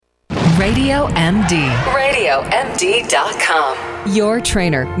Radio MD. RadioMD.com. Your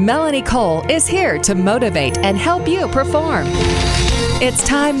trainer, Melanie Cole, is here to motivate and help you perform. It's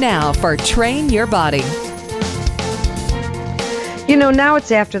time now for Train Your Body. You know, now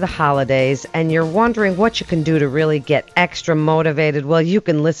it's after the holidays, and you're wondering what you can do to really get extra motivated. Well, you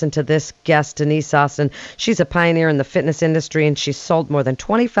can listen to this guest, Denise Austin. She's a pioneer in the fitness industry, and she's sold more than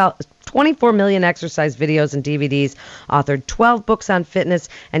 24 million exercise videos and DVDs, authored 12 books on fitness,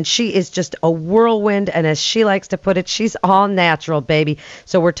 and she is just a whirlwind, and as she likes to put it, she's all natural, baby.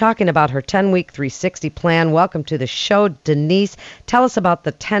 So we're talking about her 10-week 360 plan. Welcome to the show, Denise. Tell us about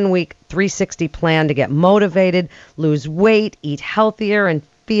the 10-week 360 plan to get motivated, lose weight, eat healthier, and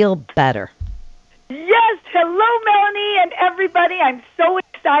feel better. Yes, hello, Melanie and everybody. I'm so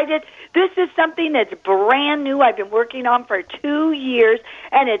excited. This is something that's brand new. I've been working on for 2 years,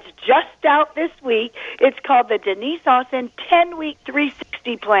 and it's just out this week. It's called the Denise Austin 10-Week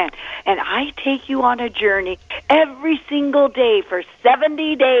 360 Plan, and I take you on a journey every single day for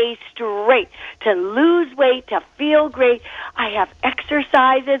 70 days straight to lose weight, to feel great. I have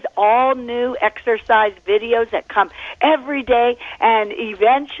exercises, all new exercise videos that come every day, and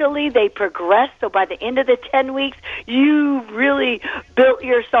eventually they progress. So by the end of the 10 weeks, you really built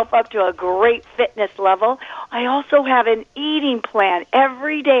yourself up to a great fitness level. I also have an eating plan.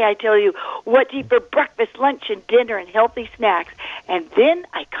 Every day I tell you what to eat for breakfast, lunch, and dinner, and healthy snacks. And then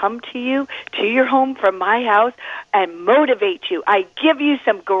I come to you, to your home from my house, and motivate you. I give you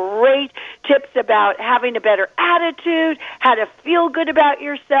some great tips about having a better attitude, how to feel good about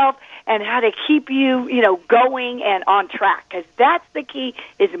yourself, and how to keep you, going and on track. Because that's the key,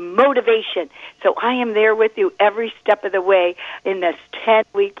 is motivation. So I am there with you every step of the way in this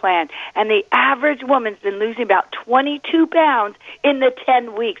 10-week plan. And the average woman's been losing about 22 pounds in the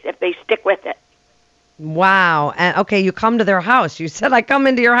 10 weeks if they stick with it. Wow. And okay, you come to their house. You said, I come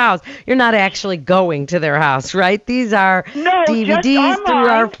into your house. You're not actually going to their house, right? These are DVDs through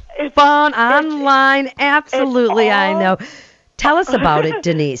our phone, online. Absolutely, I know. Tell us about it,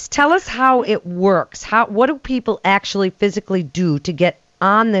 Denise. Tell us how it works. What do people actually physically do to get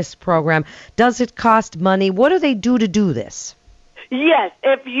on this program? Does it cost money? What do they do to do this? Yes,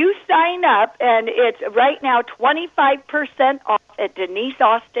 if you sign up, and it's right now 25% off at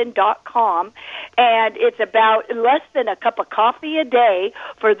DeniseAustin.com, and it's about less than a cup of coffee a day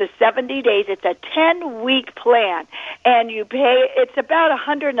for the 70 days. It's a 10-week plan, and you pay, it's about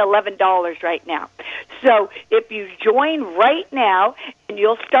 $111 right now. So if you join right now, and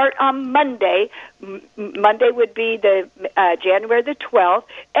you'll start on Monday. Monday would be the January the 12th.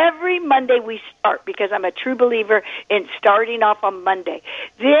 Every Monday we start, because I'm a true believer in starting off on Monday.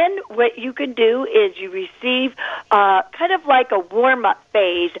 Then what you can do is you receive kind of like a warm-up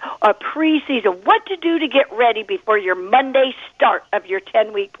phase, a preseason, what to do to get ready before your Monday start of your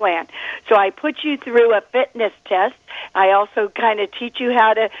 10-week plan. So I put you through a fitness test. I also kind of teach you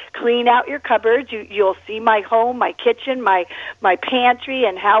how to clean out your cupboards. You'll see my home, my kitchen, my pantry,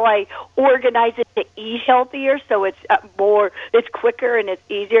 and how I organize it to eat healthier, so it's it's quicker and it's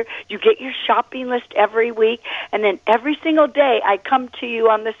easier. You get your shopping list every week, and then every single day I come to you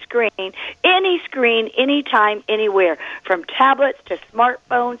on the screen, anytime, anywhere, from tablets to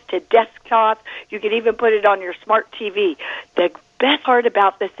smartphones to desktops. You can even put it on your smart TV. The best part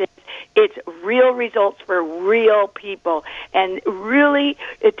about this is it's real results for real people, and really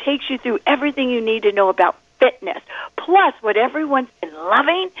it takes you through everything you need to know about fitness. Plus, what everyone's been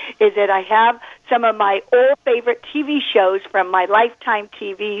loving is that I have some of my old favorite TV shows from my Lifetime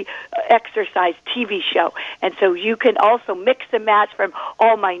TV exercise TV show. And so you can also mix and match from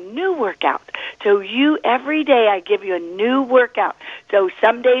all my new workouts. So every day I give you a new workout. So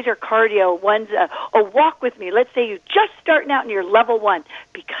some days are cardio, one's a walk with me. Let's say you're just starting out in your level 1.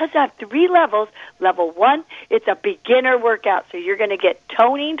 Because I have 3 levels, level 1, it's a beginner workout. So you're going to get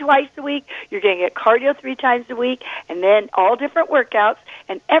toning twice a week, you're going to get cardio 3 times a week, and then all different workouts,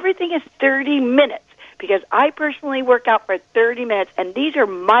 and everything is 30 minutes. Because I personally work out for 30 minutes, and these are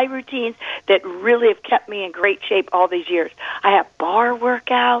my routines that really have kept me in great shape all these years. I have bar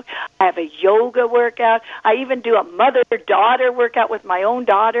workout, I have a yoga workout, I even do a mother-daughter workout with my own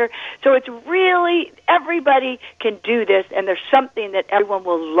daughter. So it's really, everybody can do this, and there's something that everyone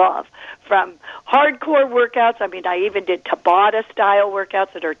will love. From hardcore workouts, I even did Tabata-style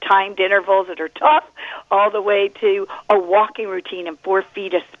workouts that are timed intervals that are tough, all the way to a walking routine in 4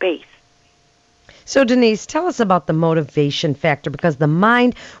 feet of space. So, Denise, tell us about the motivation factor, because the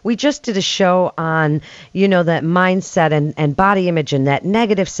mind, we just did a show on, that mindset and body image and that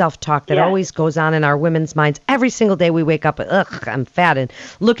negative self-talk that always goes on in our women's minds. Every single day we wake up, I'm fat, and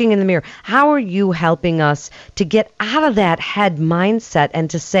looking in the mirror. How are you helping us to get out of that head mindset and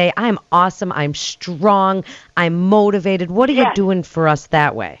to say, I'm awesome, I'm strong, I'm motivated? What are you doing for us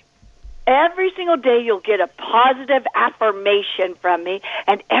that way? Every single day you'll get a positive affirmation from me,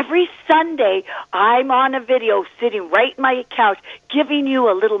 and every Sunday I'm on a video sitting right in my couch giving you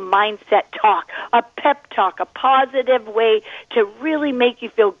a little mindset talk, a pep talk, a positive way to really make you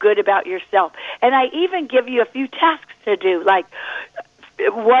feel good about yourself. And I even give you a few tasks to do, like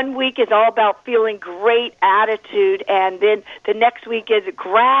 1 week is all about feeling great attitude, and then the next week is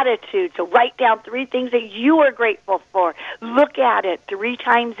gratitude. So write down 3 things that you are grateful for. Look at it 3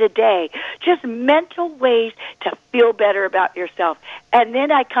 times a day. Just mental ways to feel better about yourself. And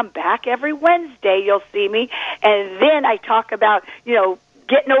then I come back every Wednesday, you'll see me, and then I talk about,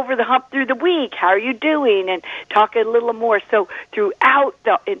 getting over the hump through the week. How are you doing? And talk a little more. So throughout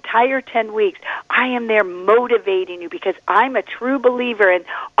the entire 10 weeks, I am there motivating you, because I'm a true believer, and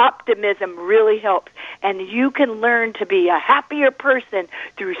optimism really helps. And you can learn to be a happier person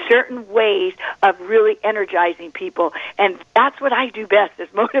through certain ways of really energizing people. And that's what I do best,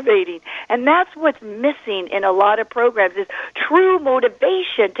 is motivating. And that's what's missing in a lot of programs, is true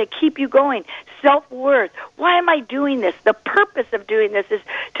motivation to keep you going. Self-worth. Why am I doing this? The purpose of doing this is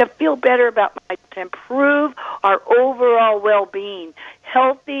to feel better about myself, to improve our overall well-being.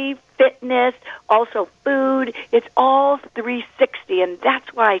 Healthy, fitness, also food. It's all 360, and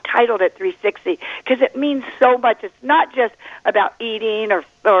that's why I titled it 360, because it means so much. It's not just about eating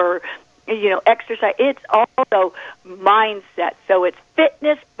or exercise. It's also mindset. So it's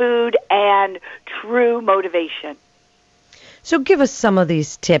fitness, food, and true motivation. So give us some of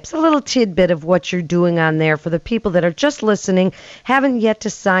these tips, a little tidbit of what you're doing on there for the people that are just listening, haven't yet to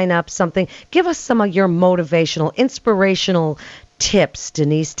sign up something. Give us some of your motivational, inspirational tips,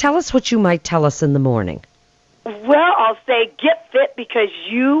 Denise. Tell us what you might tell us in the morning. Well, I'll say get fit, because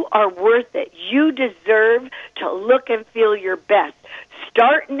you are worth it. You deserve to look and feel your best.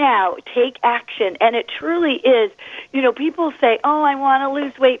 Start now. Take action. And it truly is, people say, I want to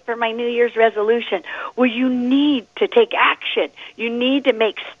lose weight for my New Year's resolution. Well, you need to take action. You need to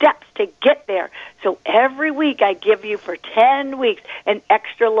make steps to get there. So every week I give you for 10 weeks an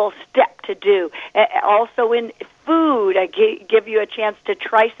extra little step to do. Also in food, I give you a chance to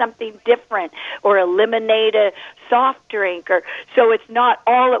try something different or eliminate a soft drink, or so it's not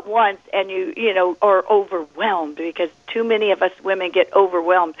all at once and you are overwhelmed, because too many of us women get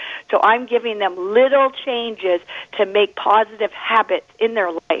overwhelmed. So I'm giving them little changes to make positive habits in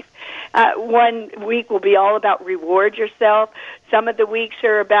their life. 1 week will be all about reward yourself. Some of the weeks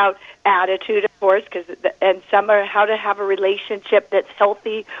are about attitude, of course, and some are how to have a relationship that's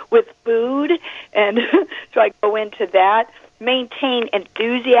healthy with food. And so I go into that. Maintain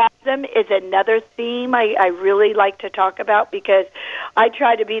enthusiasm is another theme I really like to talk about, because I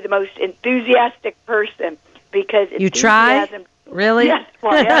try to be the most enthusiastic person, because you try? Really? Yes,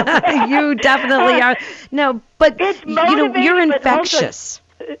 well, yeah. You definitely are. No, but you're infectious.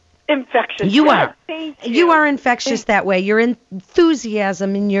 Infectious. You are. Thank You are infectious that way. Your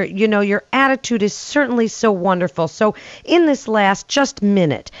enthusiasm and your attitude is certainly so wonderful. So in this last just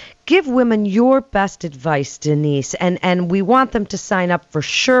minute, give women your best advice, Denise, and we want them to sign up for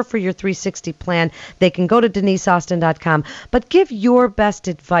sure for your 360 plan. They can go to DeniseAustin.com, but give your best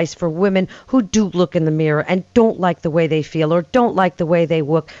advice for women who do look in the mirror and don't like the way they feel or don't like the way they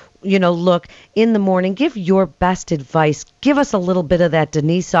look in the morning. Give your best advice. Give us a little bit of that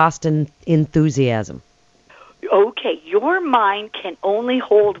Denise Austin enthusiasm. Okay, your mind can only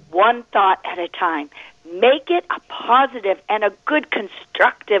hold one thought at a time. Make it a positive and a good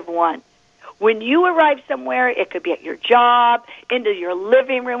constructive one. When you arrive somewhere, it could be at your job, into your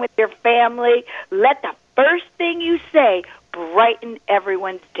living room with your family, let the first thing you say brighten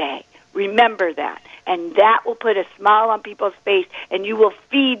everyone's day. Remember that. And that will put a smile on people's face, and you will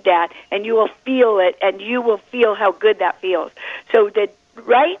feed that, and you will feel it, and you will feel how good that feels. So that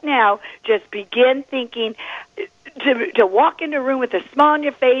right now, just begin thinking to walk into a room with a smile on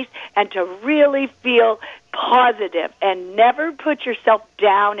your face and to really feel positive, and never put yourself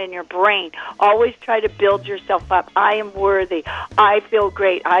down in your brain. Always try to build yourself up. I am worthy. I feel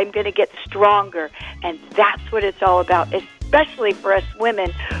great. I'm going to get stronger. And that's what it's all about, especially for us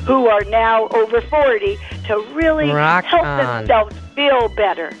women who are now over 40, to really help themselves feel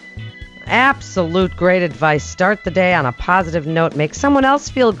better. absolute great advice. Start the day on a positive note. Make someone else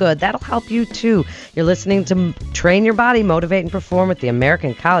feel good. That'll help you too. You're listening to Train Your Body, Motivate and Perform with the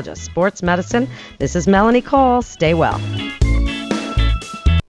American College of Sports Medicine. This is Melanie Cole. Stay well.